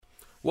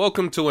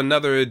Welcome to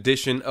another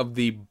edition of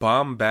the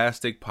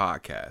Bombastic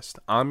Podcast.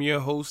 I'm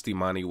your host,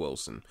 Imani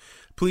Wilson.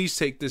 Please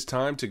take this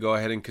time to go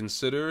ahead and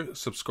consider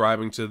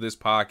subscribing to this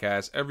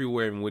podcast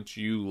everywhere in which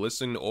you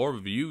listen or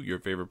view your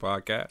favorite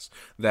podcasts.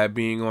 That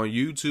being on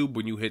YouTube,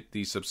 when you hit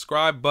the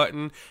subscribe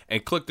button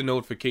and click the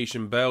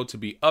notification bell to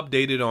be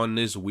updated on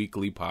this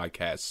weekly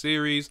podcast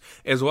series,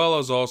 as well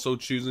as also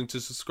choosing to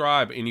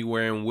subscribe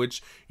anywhere in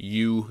which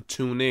you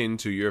tune in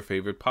to your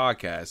favorite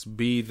podcasts,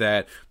 be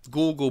that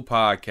Google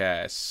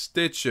Podcasts,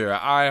 Stitcher,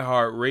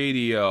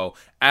 iHeartRadio,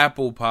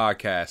 Apple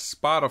Podcasts,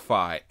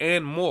 Spotify,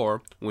 and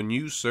more when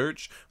you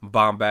search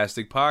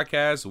Bombastic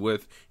Podcast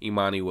with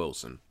Imani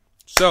Wilson.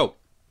 So,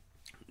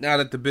 now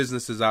that the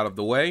business is out of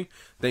the way,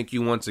 thank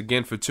you once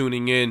again for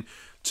tuning in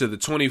to the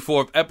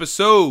 24th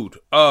episode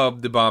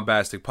of the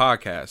Bombastic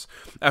Podcast.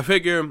 I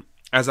figure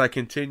as I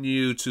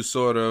continue to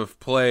sort of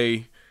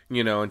play,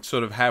 and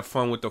sort of have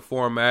fun with the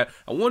format,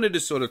 I wanted to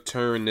sort of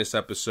turn this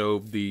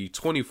episode, the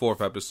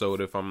 24th episode,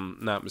 if I'm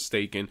not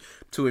mistaken,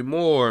 to a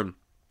more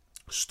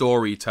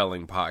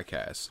storytelling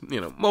podcast.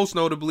 Most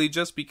notably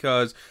just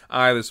because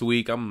this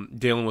week I'm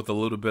dealing with a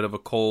little bit of a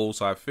cold,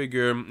 so I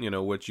figure,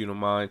 what you don't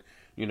mind,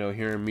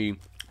 hearing me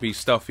be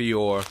stuffy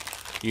or,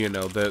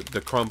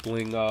 the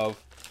crumpling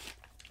of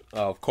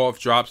cough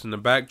drops in the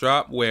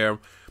backdrop, where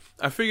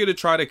I figure to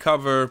try to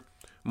cover,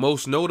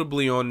 most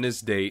notably on this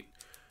date,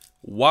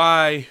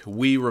 why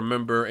we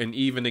remember and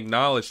even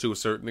acknowledge to a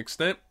certain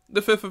extent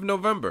the 5th of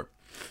November.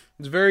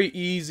 It's very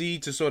easy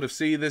to sort of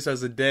see this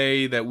as a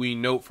day that we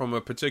note from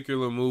a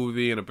particular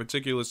movie and a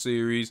particular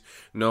series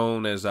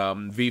known as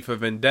V for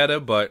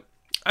Vendetta, but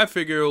I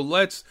figure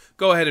let's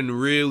go ahead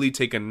and really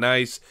take a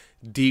nice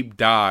deep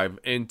dive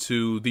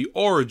into the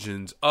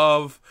origins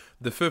of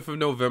the 5th of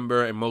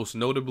November and most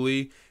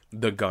notably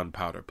the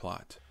Gunpowder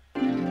Plot.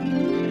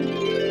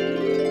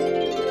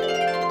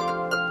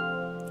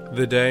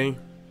 The day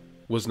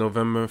was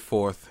November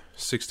 4th,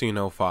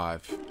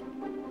 1605.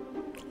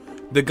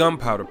 The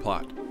Gunpowder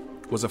Plot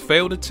was a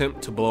failed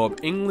attempt to blow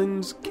up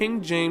England's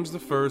King James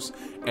I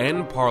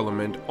and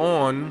Parliament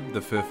on the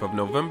 5th of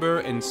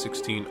November in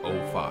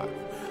 1605.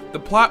 The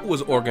plot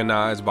was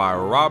organized by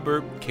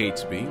Robert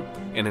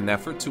Catesby in an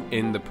effort to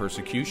end the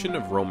persecution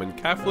of Roman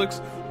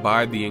Catholics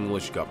by the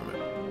English government.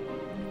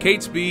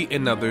 Catesby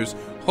and others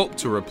hoped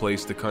to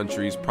replace the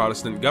country's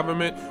Protestant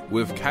government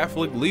with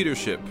Catholic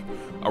leadership.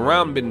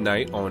 Around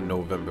midnight on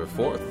November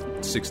 4th,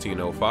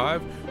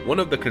 1605, one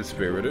of the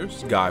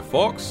conspirators, Guy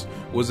Fawkes,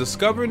 was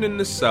discovered in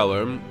the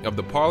cellar of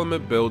the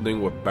Parliament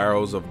building with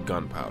barrels of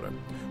gunpowder.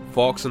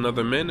 Fawkes and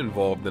other men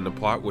involved in the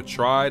plot were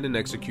tried and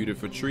executed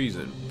for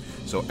treason.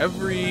 So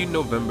every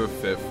November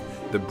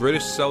 5th, the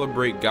British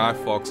celebrate Guy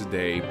Fawkes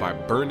Day by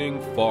burning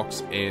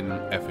Fawkes in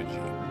effigy.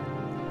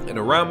 And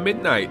around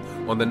midnight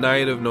on the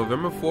night of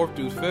November 4th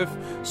through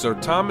 5th, Sir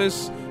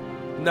Thomas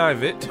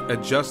Knyvet, a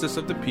justice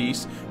of the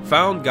peace,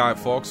 found Guy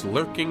Fawkes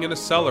lurking in a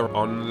cellar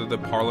under the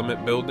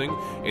Parliament building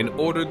and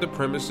ordered the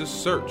premises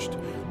searched.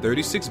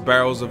 36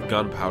 barrels of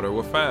gunpowder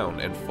were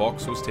found, and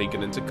Fawkes was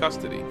taken into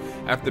custody.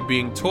 After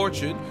being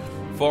tortured,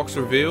 Fawkes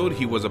revealed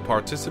he was a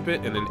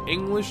participant in an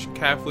English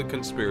Catholic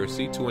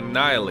conspiracy to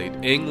annihilate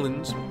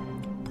England's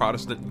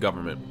Protestant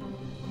government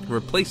and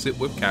replace it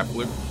with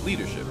Catholic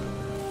leadership.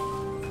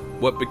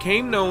 What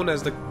became known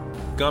as the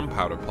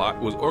Gunpowder Plot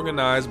was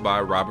organized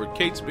by Robert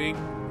Catesby,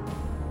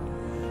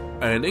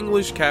 an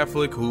English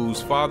Catholic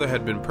whose father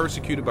had been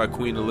persecuted by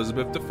Queen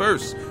Elizabeth I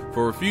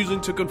for refusing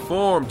to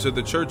conform to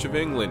the Church of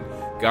England.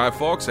 Guy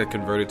Fawkes had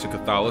converted to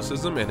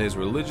Catholicism, and his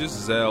religious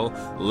zeal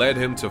led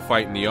him to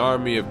fight in the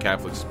army of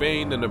Catholic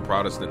Spain and the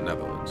Protestant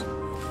Netherlands.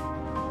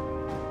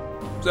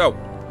 So,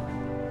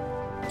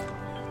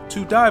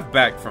 to dive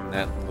back from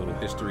that little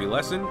history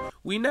lesson,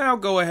 we now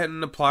go ahead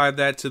and apply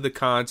that to the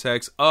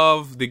context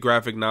of the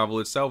graphic novel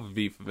itself,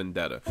 V for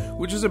Vendetta,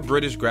 which is a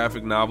British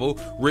graphic novel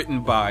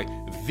written by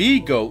the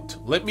GOAT,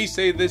 let me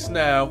say this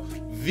now,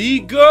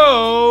 the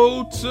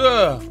GOAT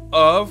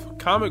of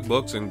comic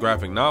books and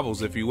graphic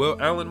novels, if you will,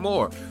 Alan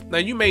Moore. Now,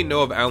 you may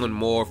know of Alan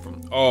Moore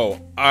from,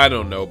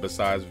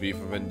 besides V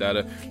for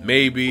Vendetta,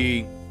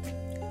 maybe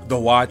The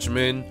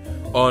Watchmen,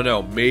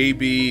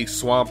 maybe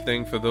Swamp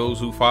Thing for those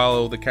who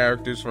follow the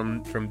characters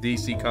from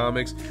DC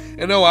Comics.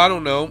 And I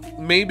don't know,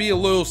 maybe a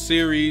little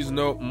series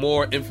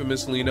more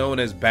infamously known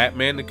as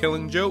Batman the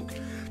Killing Joke.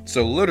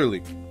 So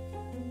literally,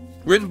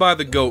 written by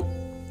the GOAT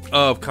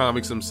of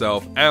comics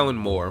himself, Alan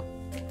Moore.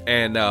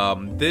 And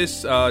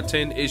this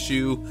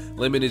 10-issue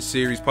limited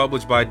series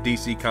published by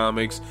DC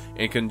Comics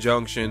in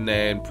conjunction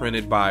and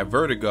printed by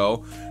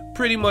Vertigo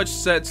pretty much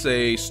sets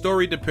a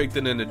story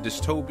depicted in a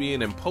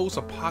dystopian and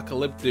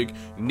post-apocalyptic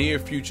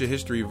near-future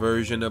history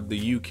version of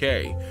the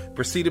UK,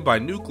 preceded by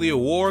nuclear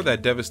war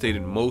that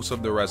devastated most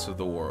of the rest of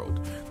the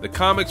world. The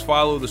comics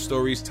follow the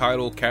story's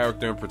title,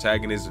 character, and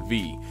protagonist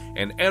V,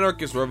 an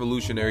anarchist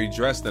revolutionary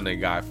dressed in a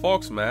Guy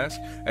Fawkes mask,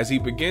 as he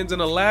begins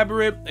an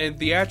elaborate and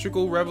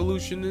theatrical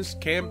revolutionist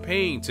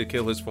campaign to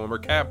kill his former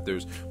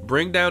captors,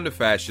 bring down the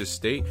fascist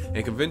state,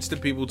 and convince the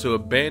people to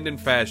abandon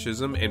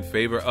fascism in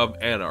favor of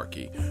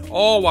anarchy,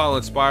 all while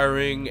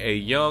inspiring a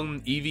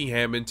young Evie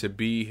Hammond to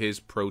be his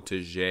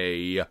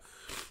protege.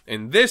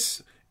 And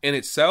this, in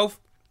itself,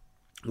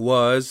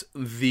 was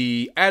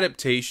the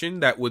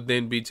adaptation that would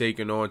then be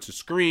taken on to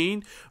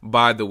screen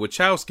by the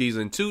Wachowskis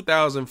in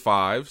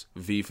 2005's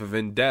V for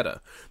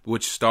Vendetta,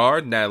 which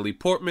starred Natalie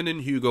Portman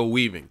and Hugo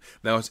Weaving.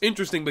 Now, it's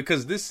interesting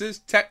because this is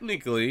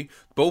technically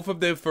both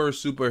of their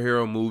first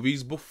superhero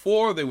movies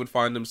before they would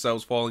find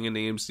themselves falling in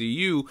the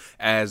MCU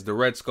as the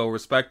Red Skull,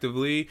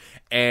 respectively,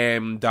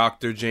 and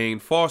Dr. Jane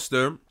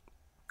Foster,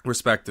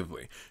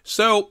 respectively.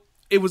 So,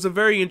 it was a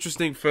very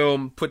interesting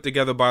film put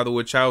together by the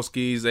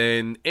Wachowskis,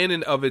 and in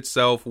and of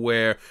itself,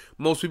 where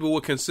most people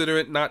would consider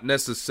it not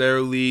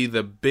necessarily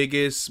the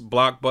biggest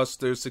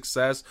blockbuster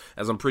success,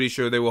 as I'm pretty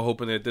sure they were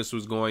hoping that this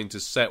was going to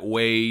set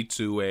way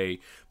to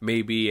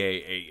maybe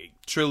a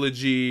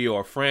trilogy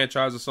or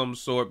franchise of some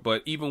sort.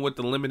 But even with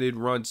the limited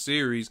run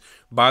series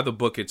by the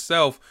book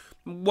itself,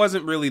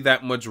 wasn't really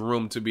that much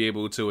room to be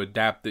able to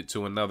adapt it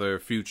to another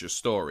future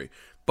story.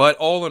 But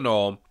all in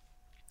all,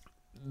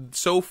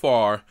 so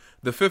far,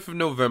 the 5th of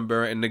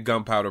November and the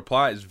Gunpowder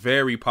Plot is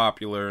very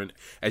popular, and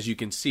as you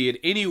can see it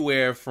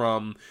anywhere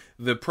from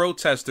the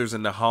protesters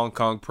in the Hong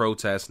Kong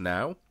protests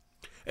now,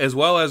 as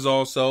well as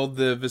also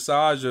the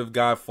visage of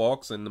Guy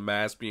Fawkes and the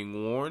mask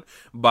being worn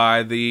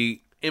by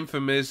the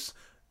infamous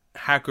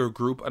hacker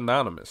group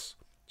Anonymous.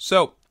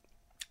 So,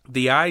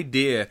 the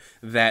idea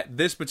that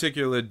this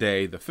particular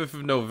day, the 5th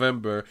of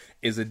November,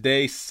 is a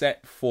day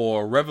set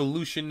for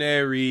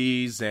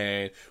revolutionaries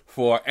and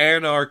for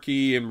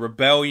anarchy and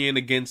rebellion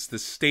against the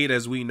state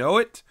as we know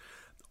it,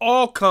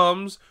 all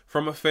comes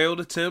from a failed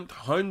attempt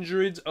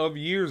hundreds of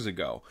years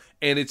ago.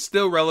 And it's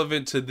still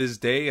relevant to this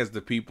day as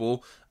the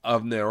people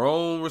of their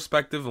own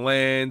respective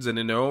lands and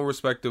in their own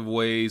respective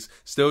ways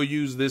still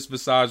use this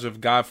visage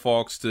of Guy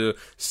Fawkes to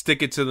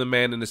stick it to the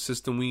man in the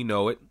system we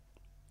know it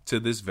to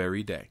this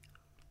very day.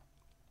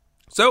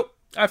 So,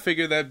 I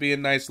figured that'd be a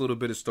nice little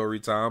bit of story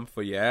time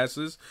for your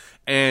asses.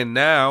 And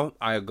now,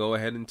 I'll go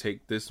ahead and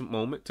take this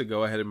moment to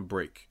go ahead and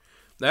break.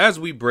 Now, as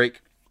we break,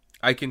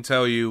 I can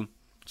tell you,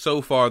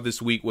 so far this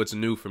week, what's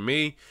new for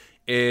me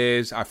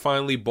is I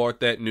finally bought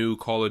that new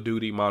Call of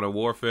Duty Modern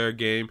Warfare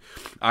game.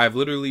 I've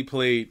literally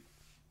played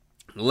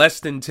less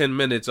than 10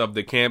 minutes of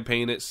the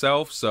campaign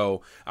itself,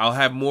 so I'll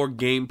have more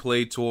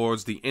gameplay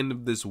towards the end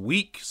of this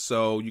week,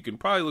 so you can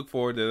probably look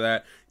forward to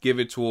that. Give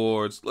it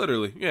towards,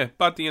 literally,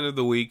 about the end of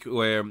the week,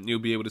 where you'll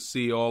be able to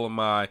see all of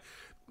my,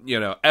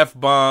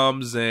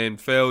 F-bombs and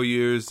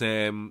failures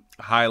and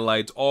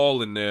highlights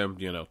all in their,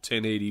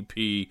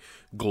 1080p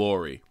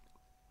glory.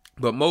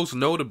 But most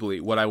notably,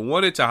 what I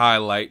wanted to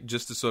highlight,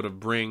 just to sort of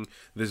bring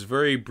this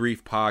very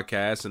brief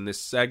podcast and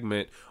this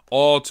segment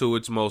all to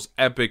its most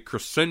epic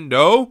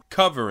crescendo,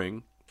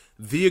 covering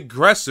the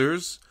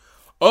aggressors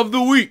of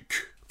the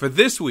week for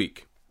this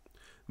week.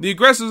 The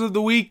aggressors of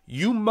the week,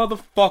 you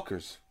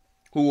motherfuckers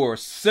who are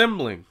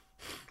assembling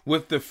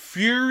with the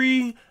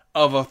fury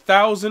of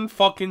 1,000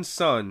 fucking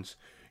suns.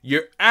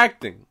 You're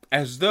acting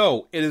as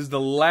though it is the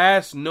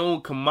last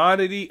known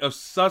commodity of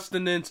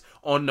sustenance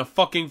on the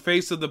fucking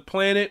face of the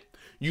planet.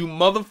 You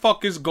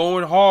motherfuckers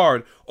going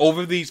hard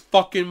over these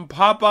fucking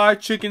Popeye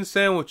chicken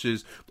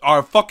sandwiches are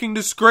a fucking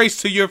disgrace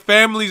to your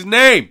family's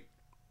name.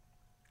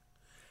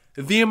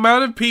 The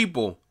amount of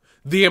people,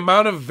 the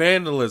amount of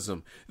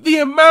vandalism, the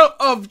amount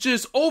of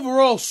just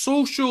overall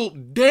social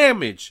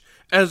damage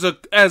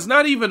as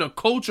not even a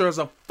culture, as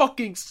a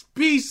fucking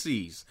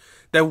species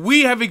that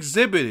we have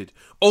exhibited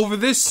over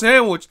this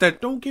sandwich that,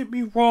 don't get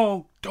me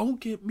wrong,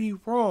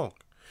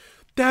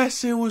 that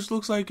sandwich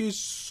looks like it's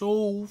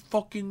so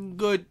fucking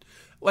good.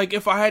 Like,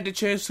 if I had the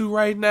chance to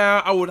right now,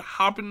 I would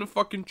hop in the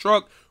fucking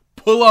truck,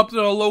 pull up to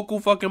the local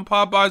fucking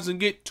Popeyes and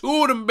get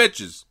 2 of them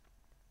bitches.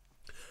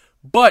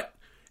 But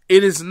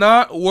it is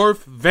not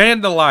worth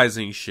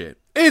vandalizing shit.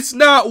 It's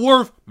not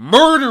worth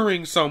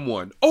murdering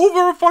someone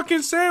over a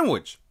fucking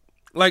sandwich.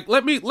 Like,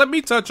 let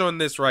me touch on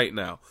this right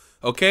now.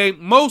 Okay,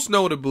 most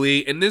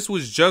notably, and this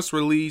was just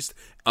released,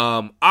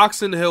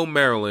 Oxon Hill,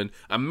 Maryland,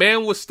 a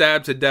man was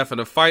stabbed to death in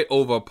a fight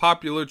over a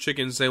popular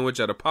chicken sandwich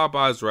at a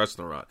Popeyes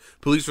restaurant.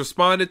 Police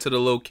responded to the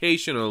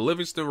location on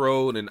Livingston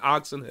Road in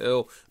Oxon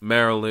Hill,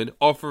 Maryland.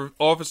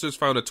 Officers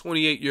found a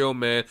 28-year-old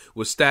man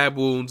with stab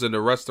wounds in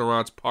the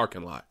restaurant's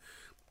parking lot.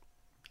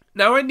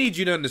 Now, I need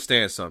you to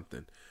understand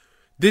something.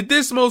 Did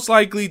this most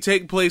likely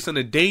take place in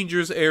a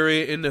dangerous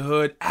area in the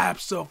hood?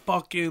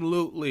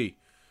 Abso-fucking-lutely.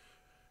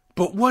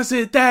 But was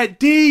it that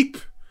deep?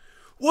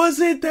 Was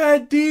it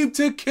that deep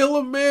to kill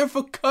a man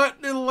for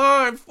cutting in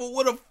line for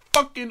what a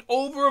fucking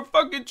over a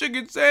fucking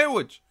chicken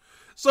sandwich?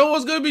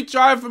 Someone's gonna be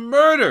tried for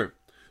murder.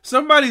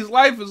 Somebody's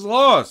life is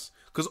lost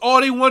because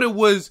all they wanted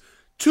was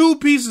 2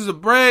 pieces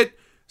of bread,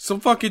 some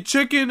fucking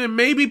chicken, and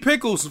maybe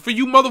pickles. For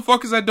you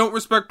motherfuckers that don't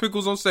respect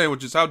pickles on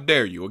sandwiches, how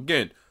dare you?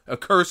 Again, a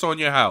curse on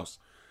your house.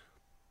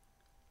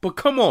 But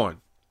come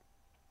on.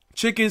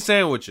 Chicken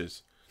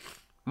sandwiches.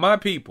 My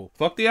people.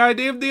 Fuck the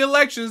idea of the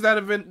elections that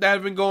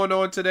have been going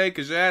on today,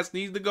 because your ass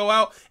needs to go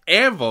out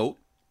and vote.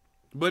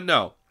 But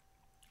no.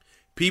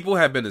 People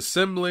have been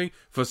assembling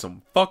for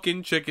some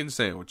fucking chicken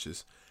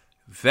sandwiches.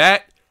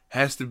 That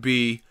has to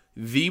be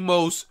the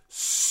most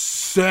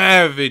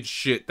savage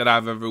shit that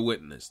I've ever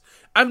witnessed.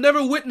 I've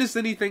never witnessed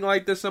anything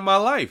like this in my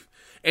life.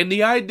 And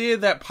the idea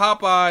that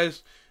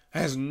Popeyes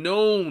has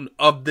known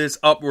of this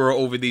uproar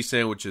over these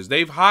sandwiches.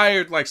 They've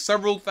hired like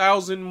several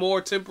thousand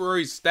more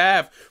temporary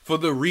staff for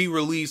the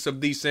re-release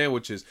of these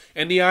sandwiches.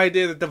 And the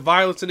idea that the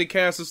violence in the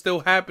cast is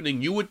still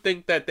happening, you would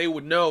think that they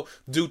would know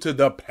due to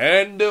the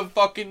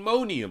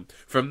pandemonium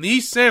from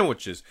these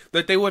sandwiches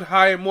that they would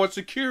hire more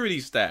security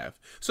staff.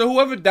 So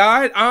whoever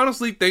died, I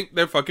honestly think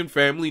their fucking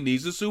family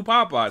needs to sue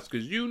Popeyes,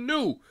 because you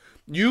knew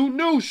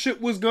shit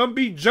was gonna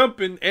be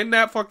jumping in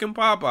that fucking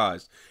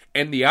Popeyes.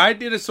 And the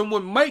idea that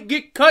someone might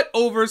get cut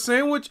over a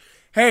sandwich,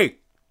 hey,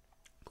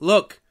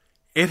 look,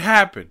 it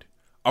happened.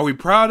 Are we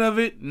proud of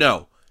it?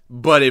 No,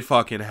 but it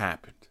fucking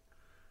happened.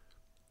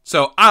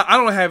 So I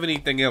don't have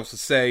anything else to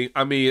say.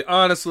 I mean,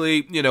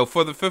 honestly,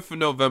 for the 5th of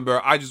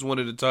November, I just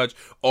wanted to touch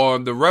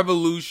on the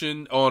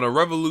revolutions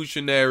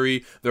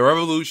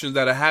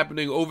that are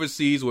happening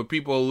overseas where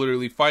people are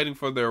literally fighting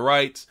for their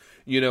rights.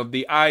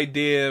 The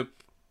idea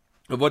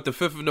of what the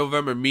 5th of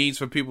November means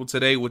for people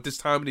today, what this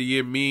time of the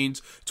year means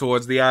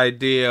towards the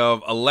idea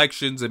of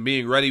elections and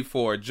being ready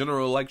for a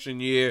general election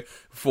year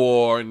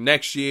for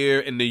next year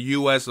in the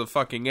U.S. of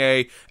fucking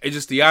A. It's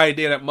just the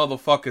idea that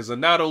motherfuckers are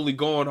not only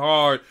going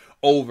hard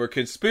over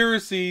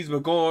conspiracies,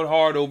 but going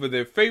hard over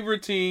their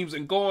favorite teams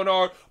and going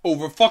hard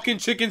over fucking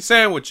chicken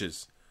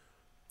sandwiches.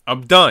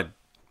 I'm done.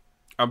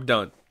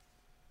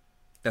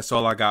 That's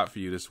all I got for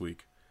you this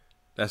week.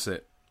 That's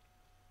it.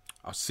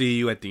 I'll see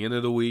you at the end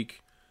of the week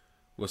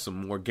with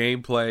some more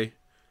gameplay.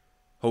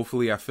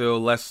 Hopefully I feel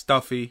less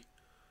stuffy.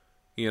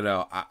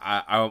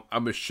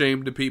 I'm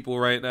ashamed of people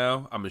right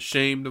now. I'm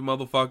ashamed of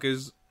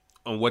motherfuckers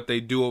on what they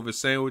do over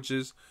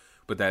sandwiches.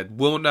 But that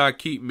will not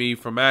keep me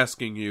from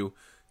asking you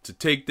to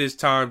take this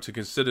time to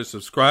consider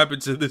subscribing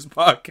to this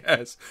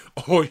podcast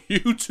on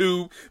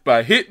YouTube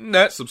by hitting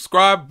that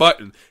subscribe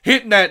button,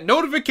 hitting that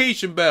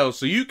notification bell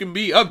so you can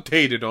be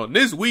updated on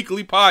this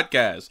weekly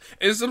podcast,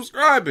 and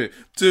subscribing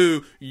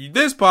to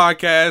this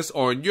podcast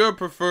on your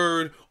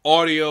preferred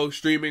audio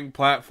streaming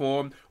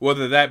platform,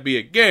 whether that be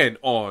again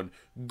on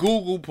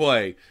Google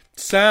Play,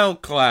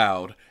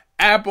 SoundCloud,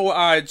 Apple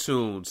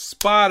iTunes,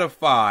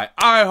 Spotify,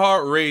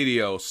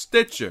 iHeartRadio,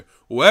 Stitcher,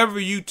 wherever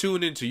you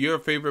tune into your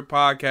favorite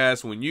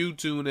podcast. When you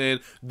tune in,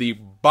 the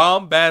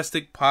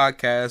Bombastic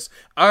Podcast,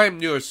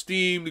 I'm your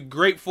esteemed,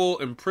 grateful,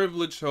 and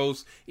privileged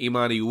host,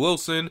 Imani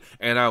Wilson,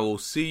 and I will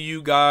see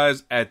you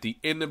guys at the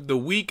end of the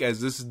week,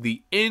 as this is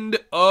the end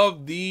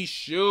of the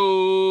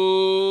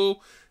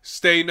show.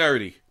 Stay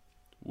nerdy.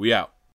 We out.